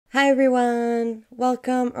Hi everyone!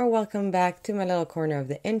 Welcome back to my little corner of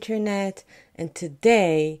the internet. And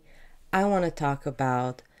today I want to talk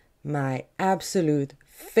about my absolute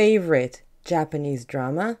favorite Japanese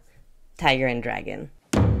drama, Tiger and Dragon.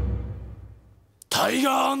 タイ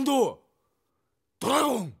ガー&ドラ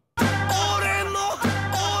ゴン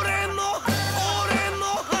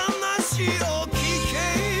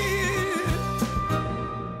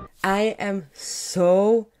I am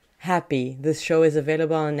so happy this show is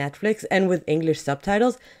available on Netflix and with English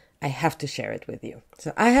subtitles. I have to share it with you.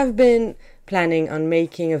 So I have been planning on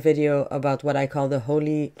making a video about what I call the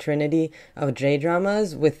holy trinity of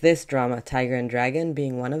J-dramas, with this drama, Tiger and Dragon,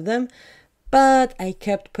 being one of them. But I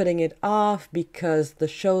kept putting it off because the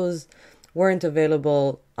shows weren't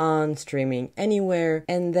available on streaming anywhere,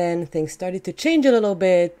 and then things started to change a little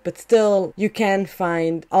bit, but still you can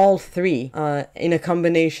find all three in a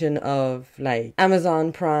combination of like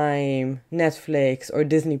Amazon Prime, Netflix, or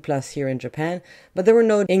Disney Plus here in Japan, but there were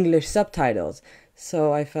no English subtitles,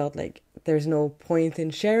 so I felt like there's no point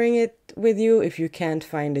in sharing it with you if you can't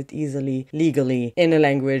find it easily, legally, in a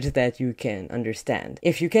language that you can understand.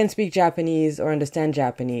 If you can speak Japanese or understand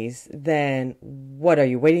Japanese, then what are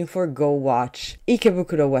you waiting for? Go watch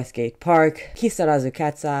Ikebukuro Westgate Park, Kisarazu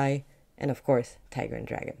Cat's Eye, and of course, Tiger and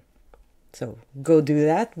Dragon. So go do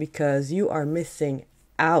that because you are missing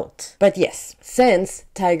out. But yes, since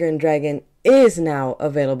Tiger and Dragon is now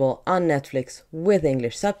available on Netflix with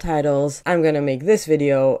English subtitles, I'm gonna make this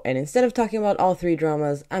video, and instead of talking about all three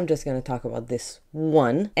dramas, I'm just gonna talk about this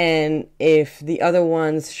one. And if the other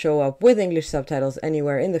ones show up with English subtitles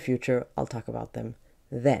anywhere in the future, I'll talk about them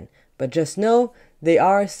then. But just know they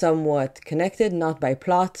are somewhat connected, not by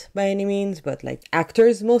plot by any means, but like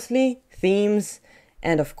actors mostly, themes,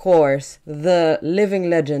 and of course, the living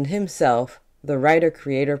legend himself, the writer,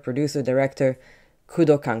 creator, producer, director,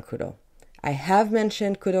 Kudo Kankuro. I have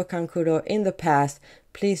mentioned Kudo Kankuro in the past.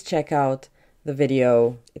 Please check out the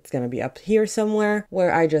video. It's gonna be up here somewhere,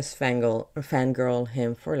 where I just fangirl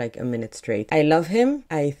him for like a minute straight. I love him.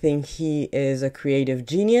 I think he is a creative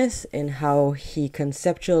genius in how he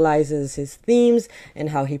conceptualizes his themes and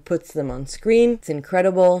how he puts them on screen. It's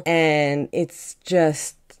incredible, and it's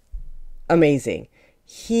just amazing.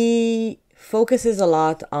 He focuses a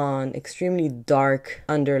lot on extremely dark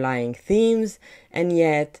underlying themes, and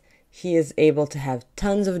yet he is able to have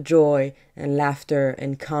tons of joy and laughter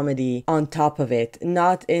and comedy on top of it,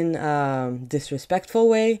 not in a disrespectful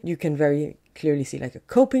way. You can very clearly see like a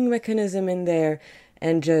coping mechanism in there,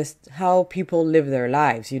 and just how people live their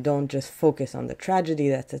lives. You don't just focus on the tragedy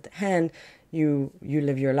that's at hand. You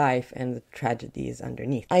live your life and the tragedy is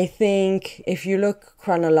underneath. I think if you look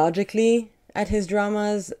chronologically at his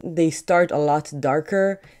dramas, they start a lot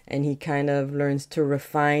darker, and he kind of learns to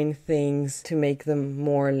refine things to make them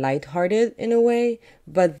more lighthearted in a way,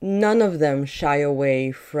 but none of them shy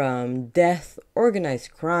away from death,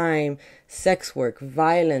 organized crime, sex work,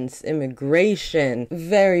 violence, immigration.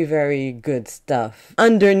 Very, very good stuff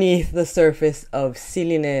underneath the surface of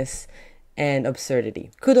silliness and absurdity.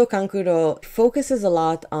 Kudo Kankuro focuses a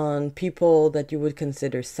lot on people that you would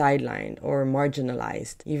consider sidelined or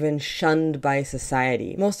marginalized, even shunned by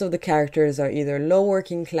society. Most of the characters are either low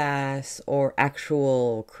working class or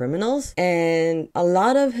actual criminals, and a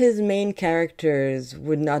lot of his main characters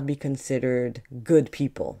would not be considered good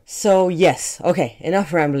people. So yes, okay,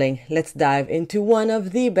 enough rambling. Let's dive into one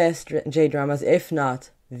of the best J-dramas, if not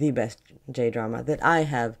the best J-drama that I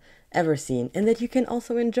have ever seen, and that you can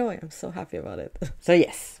also enjoy. I'm so happy about it. So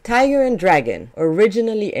yes, Tiger and Dragon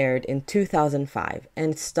originally aired in 2005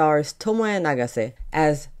 and stars Tomoya Nagase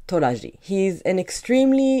as Toraji. He's an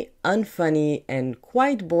extremely unfunny and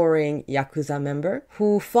quite boring Yakuza member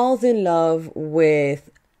who falls in love with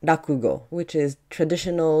Rakugo, which is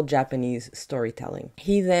traditional Japanese storytelling.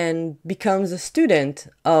 He then becomes a student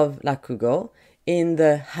of Rakugo in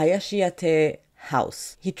the Hayashiyate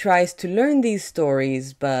house. He tries to learn these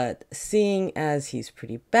stories, but seeing as he's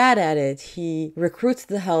pretty bad at it, he recruits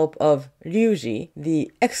the help of Ryuji,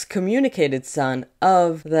 the excommunicated son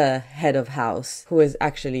of the head of house, who is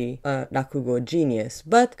actually a Rakugo genius,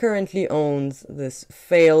 but currently owns this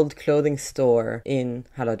failed clothing store in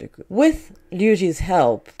Harajuku. With Ryuji's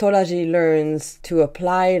help, Toraji learns to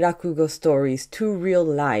apply Rakugo stories to real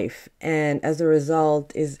life, and as a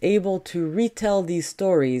result is able to retell these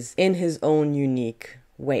stories in his own unique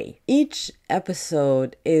way. Each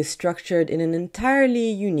episode is structured in an entirely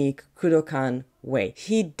unique Kudokan way.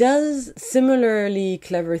 He does similarly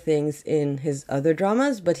clever things in his other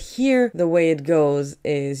dramas, but here the way it goes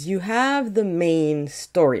is you have the main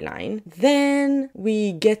storyline, then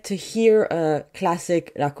we get to hear a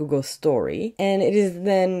classic Rakugo story, and it is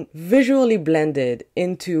then visually blended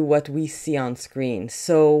into what we see on screen.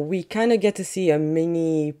 So we kind of get to see a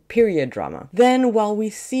mini period drama. Then while we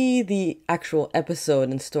see the actual episode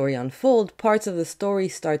and story unfold, parts of the story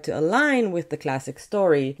start to align with the classic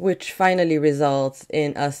story, which finally results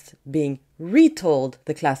in us being retold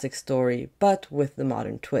the classic story, but with the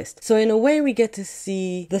modern twist. So in a way, we get to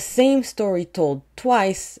see the same story told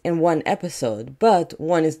twice in one episode, but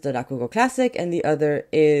one is the Rakugo classic and the other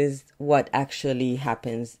is what actually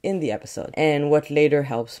happens in the episode and what later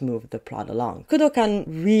helps move the plot along. Kudokan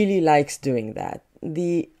really likes doing that.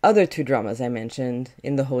 The other two dramas I mentioned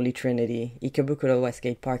in the Holy Trinity, Ikebukuro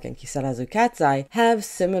Westgate Park and Kisarazu Katsai, have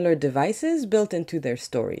similar devices built into their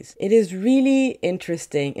stories. It is really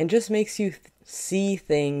interesting and just makes you see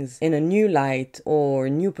things in a new light or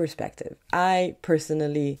new perspective. I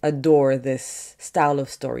personally adore this style of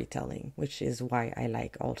storytelling, which is why I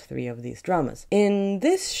like all three of these dramas. In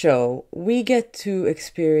this show, we get to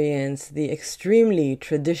experience the extremely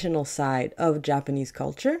traditional side of Japanese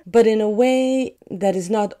culture, but in a way that is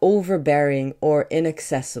not overbearing or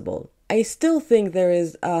inaccessible. I still think there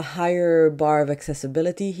is a higher bar of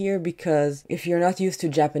accessibility here because if you're not used to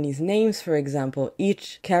Japanese names, for example,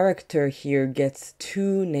 each character here gets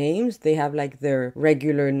two names. They have like their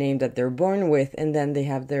regular name that they're born with, and then they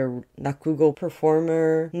have their Rakugo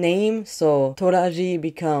performer name. So Toraji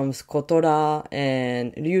becomes Kotora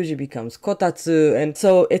and Ryuji becomes Kotatsu. And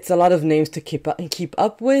so it's a lot of names to keep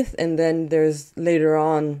up with. And then there's later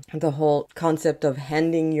on the whole concept of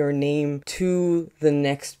handing your name to the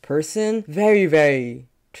next person. Very, very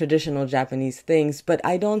traditional Japanese things, but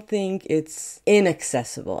I don't think it's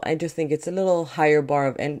inaccessible. I just think it's a little higher bar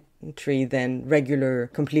of entry than regular,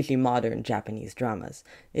 completely modern Japanese dramas.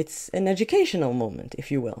 It's an educational moment, if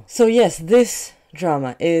you will. So yes, this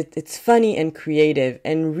drama, it's funny and creative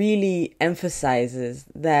and really emphasizes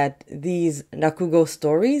that these Rakugo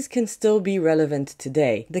stories can still be relevant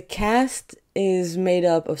today. The cast is made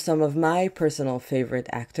up of some of my personal favorite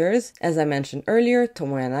actors. As I mentioned earlier,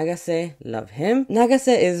 Tomoya Nagase, love him.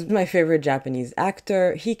 Nagase is my favorite Japanese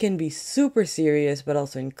actor. He can be super serious but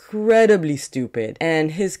also incredibly stupid,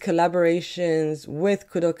 and his collaborations with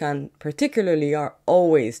Kudokan particularly are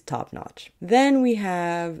always top-notch. Then we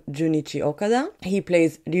have Junichi Okada. He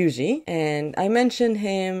plays Ryuji, and I mentioned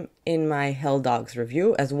him in my Hell Dogs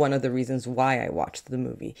review as one of the reasons why I watched the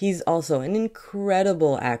movie. He's also an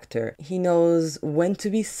incredible actor. He knows when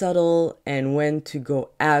to be subtle and when to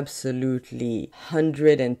go absolutely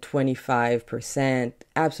 125%,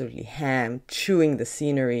 absolutely ham, chewing the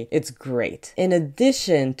scenery. It's great. In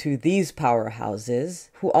addition to these powerhouses,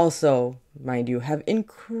 who also, mind you, have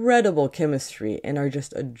incredible chemistry and are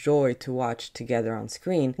just a joy to watch together on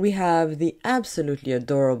screen, we have the absolutely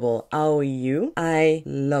adorable Aoi Yu. I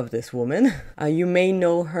love this woman. You may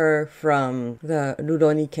know her from the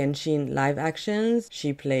Rurouni Kenshin live actions.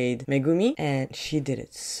 She played Megumi and she did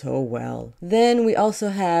it so well. Then we also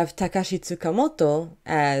have Takashi Tsukamoto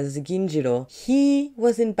as Ginjiro. He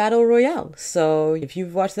was in Battle Royale, so if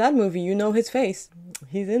you've watched that movie, you know his face.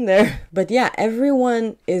 He's in there. But yeah,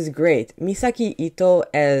 everyone is great. Misaki Ito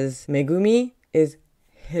as Megumi is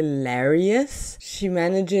hilarious. She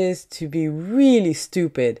manages to be really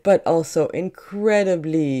stupid, but also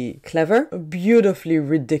incredibly clever. A beautifully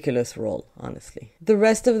ridiculous role, honestly. The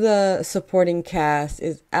rest of the supporting cast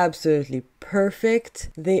is absolutely perfect.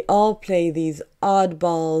 They all play these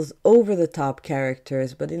oddballs, over-the-top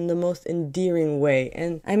characters, but in the most endearing way.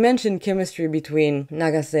 And I mentioned chemistry between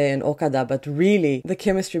Nagase and Okada, but really the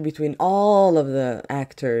chemistry between all of the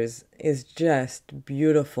actors is just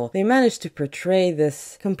beautiful. They managed to portray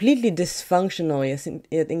this completely dysfunctional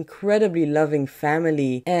yet incredibly loving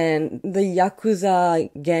family, and the Yakuza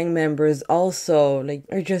gang members also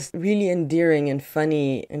are just really endearing and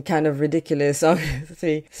funny and kind of ridiculous,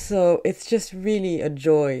 obviously. So it's just really a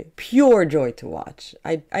joy, pure joy to watch.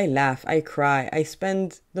 I laugh, I cry, I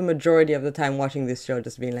spend the majority of the time watching this show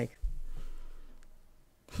just being like,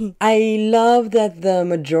 I love that the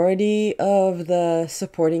majority of the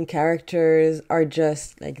supporting characters are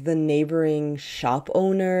just like the neighboring shop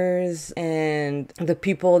owners and the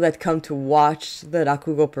people that come to watch the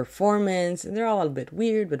Rakugo performance, and they're all a bit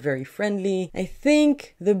weird but very friendly. I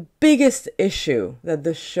think the biggest issue that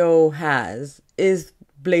the show has is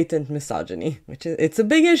blatant misogyny, it's a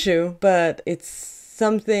big issue, but it's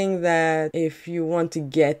something that if you want to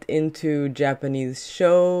get into Japanese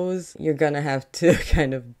shows, you're gonna have to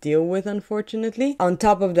kind of deal with, unfortunately. On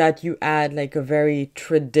top of that, you add like a very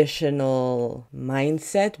traditional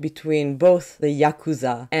mindset between both the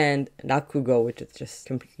Yakuza and Rakugo, which is just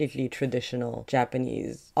completely traditional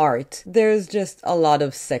Japanese art. There's just a lot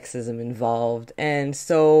of sexism involved, and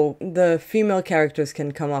so the female characters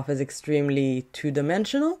can come off as extremely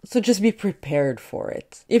two-dimensional. So just be prepared for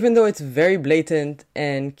it. Even though it's very blatant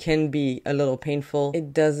and can be a little painful,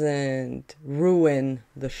 it doesn't ruin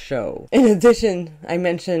the show. In addition, I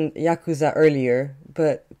mentioned Yakuza earlier,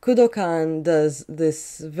 but Kudokan does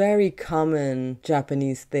this very common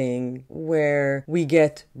Japanese thing where we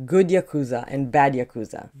get good Yakuza and bad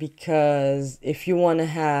Yakuza. Because if you want to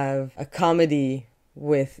have a comedy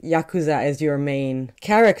with Yakuza as your main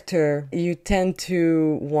character, you tend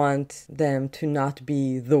to want them to not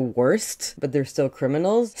be the worst, but they're still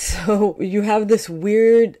criminals. So you have this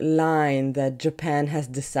weird line that Japan has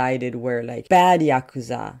decided where like bad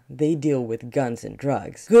Yakuza, they deal with guns and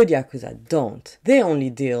drugs. Good Yakuza don't. They only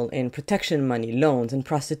deal in protection money, loans, and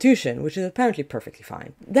prostitution, which is apparently perfectly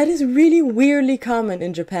fine. That is really weirdly common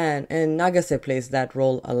in Japan, and Nagase plays that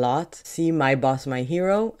role a lot. See My Boss, My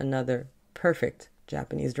Hero, another perfect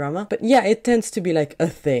Japanese drama. But yeah, it tends to be like a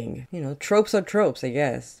thing. You know, tropes are tropes, I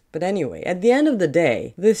guess. But anyway, at the end of the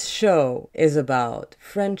day, this show is about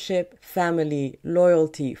friendship, family,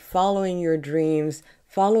 loyalty, following your dreams,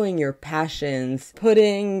 following your passions,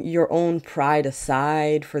 putting your own pride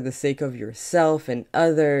aside for the sake of yourself and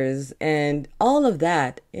others, and all of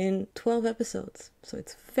that in 12 episodes. So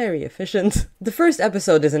it's very efficient. The first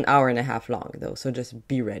episode is an hour and a half long though, so just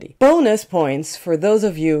be ready. Bonus points for those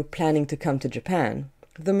of you planning to come to Japan.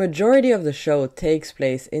 The majority of the show takes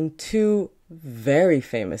place in two very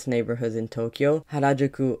famous neighborhoods in Tokyo,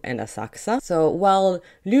 Harajuku and Asakusa. So while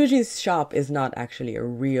Ryuji's shop is not actually a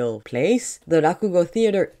real place, the Rakugo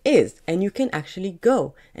theater is, and you can actually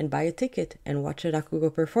go and buy a ticket and watch a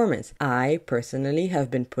Rakugo performance. I personally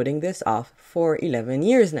have been putting this off for 11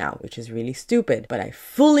 years now, which is really stupid, but I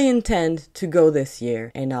fully intend to go this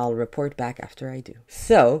year, and I'll report back after I do.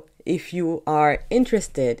 So if you are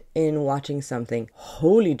interested in watching something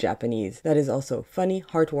wholly Japanese that is also funny,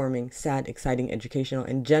 heartwarming, sad, exciting, educational,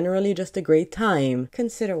 and generally just a great time,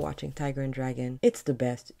 consider watching Tiger and Dragon. It's the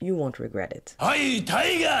best. You won't regret it.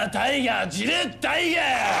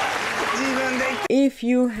 If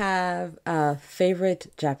you have a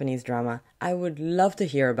favorite Japanese drama, I would love to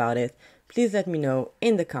hear about it. Please let me know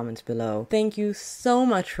in the comments below. Thank you so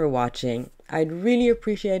much for watching. I'd really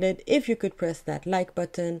appreciate it if you could press that like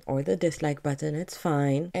button or the dislike button, it's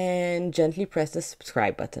fine, and gently press the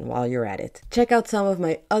subscribe button while you're at it. Check out some of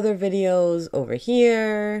my other videos over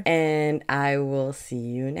here, and I will see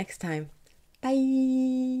you next time.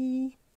 Bye!